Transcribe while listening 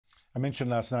I mentioned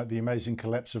last night the amazing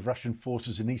collapse of Russian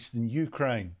forces in eastern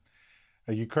Ukraine.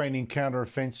 A Ukrainian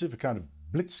counter-offensive, a kind of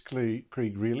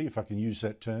blitzkrieg really, if I can use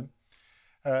that term,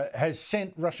 has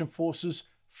sent Russian forces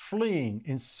fleeing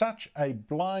in such a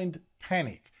blind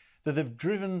panic that they've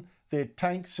driven their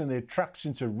tanks and their trucks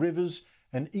into rivers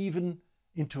and even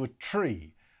into a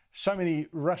tree. So many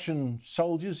Russian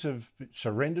soldiers have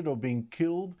surrendered or been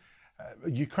killed.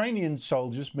 Ukrainian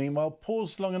soldiers, meanwhile,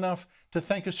 paused long enough to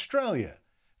thank Australia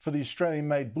for the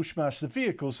Australian-made Bushmaster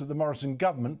vehicles that the Morrison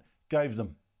government gave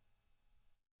them.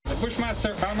 The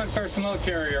Bushmaster armored personnel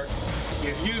carrier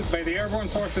is used by the airborne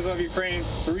forces of Ukraine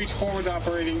to reach forward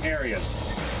operating areas.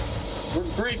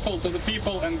 We're grateful to the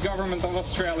people and government of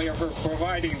Australia for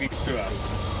providing these to us.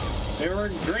 They were a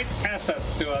great asset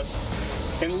to us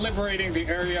in liberating the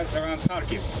areas around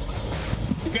Kharkiv.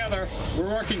 Together, we're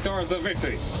working towards a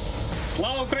victory.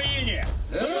 Slava Ukraini!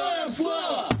 Героям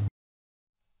слава!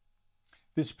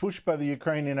 This push by the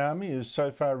Ukrainian army has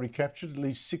so far recaptured at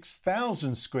least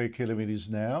 6,000 square kilometres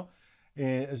now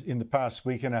in the past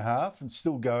week and a half, and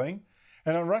still going.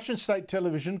 And on Russian state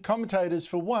television, commentators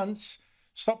for once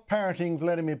stopped parroting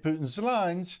Vladimir Putin's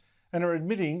lines and are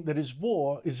admitting that his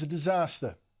war is a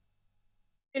disaster.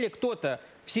 Или кто-то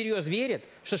всерьез верит,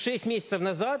 что 6 месяцев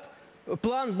назад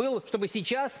план был, чтобы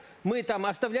сейчас мы там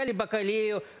оставляли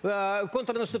Бакалею,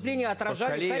 контрнаступление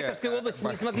отражали, в Харьковской области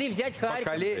не смогли взять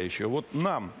Харьков. Вот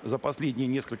нам за последние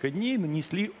несколько дней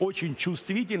нанесли очень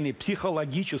чувствительный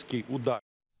психологический удар.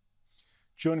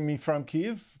 Joining me from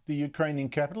Kiev, the Ukrainian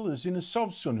capital, is Inna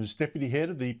Sovsun, who's deputy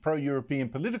head of the pro-European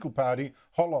political party,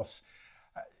 Holos.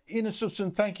 Inna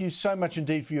Sovsun, thank you so much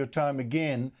indeed for your time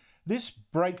again. This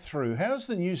breakthrough, how has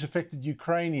the news affected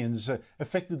Ukrainians,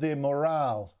 affected their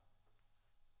morale?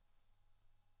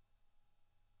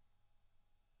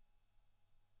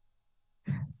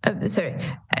 Sorry,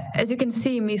 as you can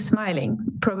see me smiling,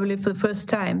 probably for the first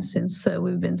time since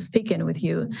we've been speaking with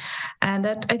you. And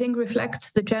that, I think,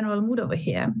 reflects the general mood over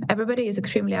here. Everybody is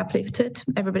extremely uplifted,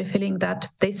 everybody feeling that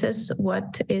this is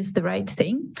what is the right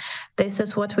thing. This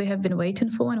is what we have been waiting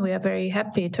for, and we are very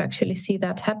happy to actually see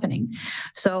that happening.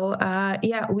 So,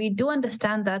 yeah, we do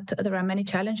understand that there are many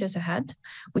challenges ahead.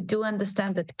 We do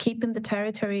understand that keeping the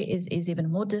territory is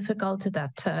even more difficult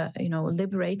than,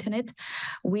 liberating it.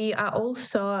 We are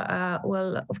also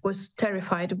well, of course,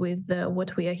 terrified with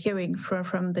what we are hearing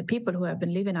from the people who have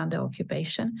been living under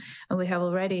occupation. And we have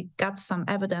already got some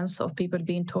evidence of people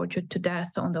being tortured to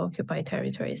death on the occupied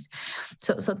territories.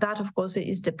 So that, of course,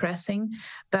 is depressing.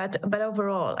 But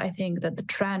overall, I think that the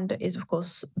trend is, of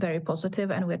course, very positive,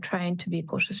 and we're trying to be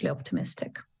cautiously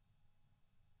optimistic.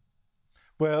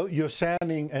 Well, you're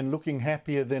sounding and looking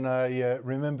happier than I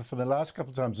remember for the last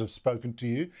couple of times I've spoken to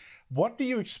you. What do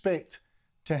you expect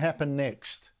to happen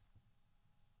next?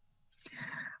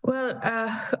 Well,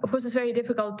 of course, it's very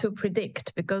difficult to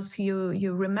predict, because you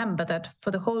remember that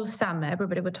for the whole summer,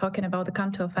 everybody were talking about the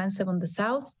counteroffensive on the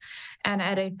south, and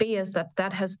it appears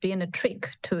that has been a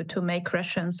trick to make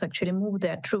Russians actually move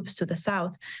their troops to the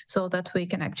south, so that we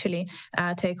can actually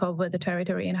take over the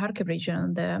territory in Kharkiv region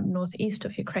on the northeast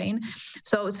of Ukraine.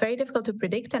 So it's very difficult to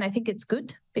predict, and I think it's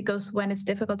good, because when it's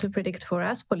difficult to predict for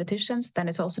us politicians, then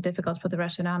it's also difficult for the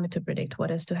Russian army to predict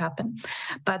what is to happen.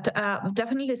 But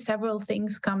definitely several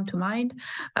things come to mind.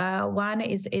 One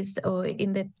is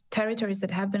in the territories that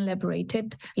have been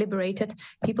liberated,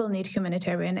 people need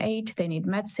humanitarian aid, they need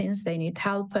medicines, they need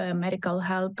help, medical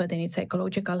help, they need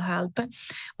psychological help.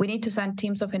 We need to send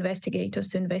teams of investigators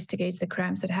to investigate the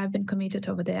crimes that have been committed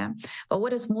over there. But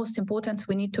what is most important,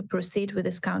 we need to proceed with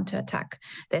this counterattack.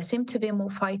 There seem to be more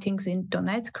fightings in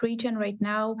Donetsk region right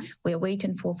now. We are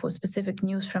waiting for specific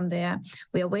news from there.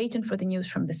 We are waiting for the news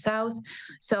from the south.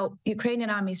 So Ukrainian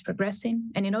army is progressing,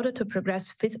 and in order to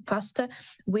progress faster,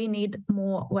 we need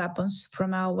more weapons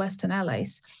from our Western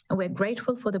allies. And we're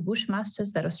grateful for the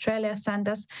Bushmasters that Australia send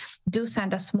us. Do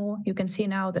send us more. You can see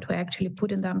now that we're actually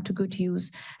putting them to good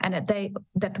use, and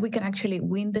that we can actually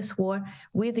win this war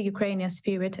with the Ukrainian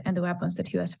spirit and the weapons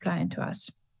that you are supplying to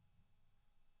us.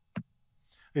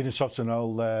 Inna Sovsun,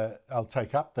 I'll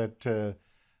take up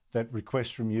that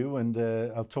request from you, and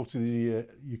I'll talk to the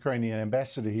Ukrainian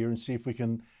ambassador here and see if we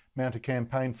can mount a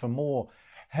campaign for more.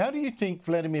 How do you think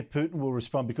Vladimir Putin will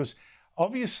respond? Because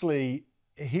obviously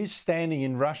he's standing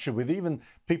in Russia with even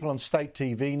people on state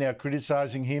TV now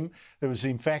criticising him. There was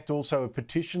in fact also a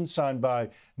petition signed by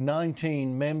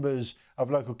 19 members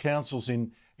of local councils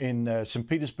in St.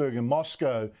 Petersburg and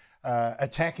Moscow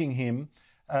attacking him.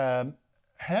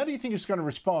 How do you think it's going to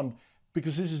respond?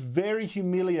 Because this is very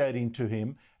humiliating to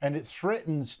him, and it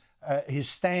threatens his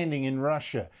standing in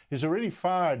Russia. He's already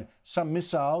fired some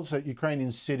missiles at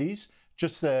Ukrainian cities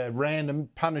just a random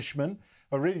punishment.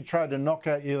 Already tried to knock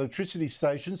out the electricity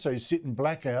station, so he's sitting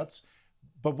blackouts.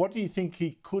 But what do you think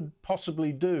he could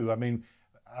possibly do? I mean,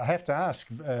 I have to ask,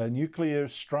 nuclear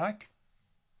strike?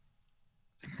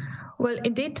 Well,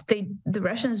 indeed, the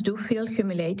Russians do feel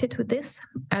humiliated with this.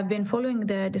 I've been following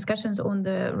the discussions on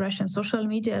the Russian social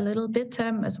media a little bit,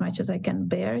 as much as I can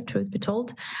bear, truth be told.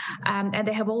 And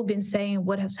they have all been saying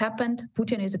what has happened.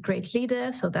 Putin is a great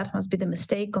leader, so that must be the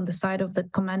mistake on the side of the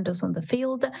commandos on the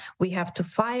field. We have to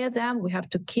fire them, we have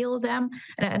to kill them,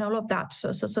 and all of that.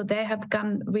 So they have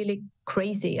gone really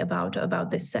crazy about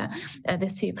this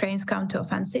Ukraine's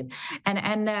counteroffensive,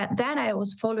 and then I was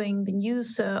following the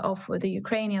news of the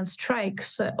Ukrainian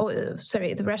strikes,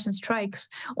 the Russian strikes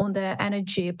on the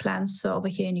energy plants over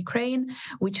here in Ukraine,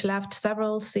 which left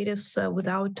several cities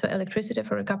without electricity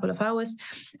for a couple of hours,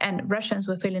 and Russians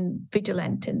were feeling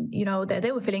vigilant, and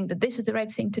they were feeling that this is the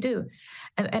right thing to do,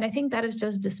 and I think that is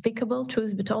just despicable,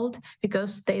 truth be told,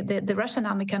 because the Russian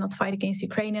army cannot fight against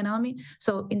Ukrainian army,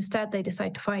 so instead they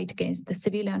decide to fight against the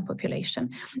civilian population.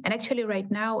 And actually right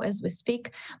now, as we speak,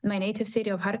 my native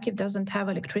city of Kharkiv doesn't have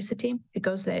electricity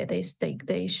because they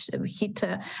hit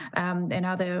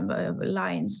another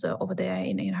lines over there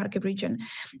in Kharkiv region.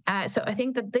 So I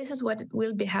think that this is what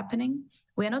will be happening.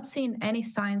 We are not seeing any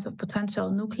signs of potential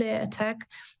nuclear attack.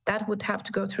 That would have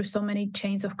to go through so many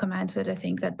chains of commands that I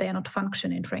think that they are not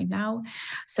functioning right now.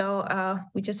 So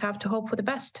we just have to hope for the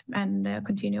best and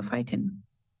continue fighting.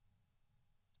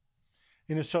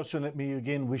 Inna Sovsun, let me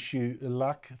again wish you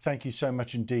luck. Thank you so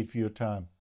much indeed for your time.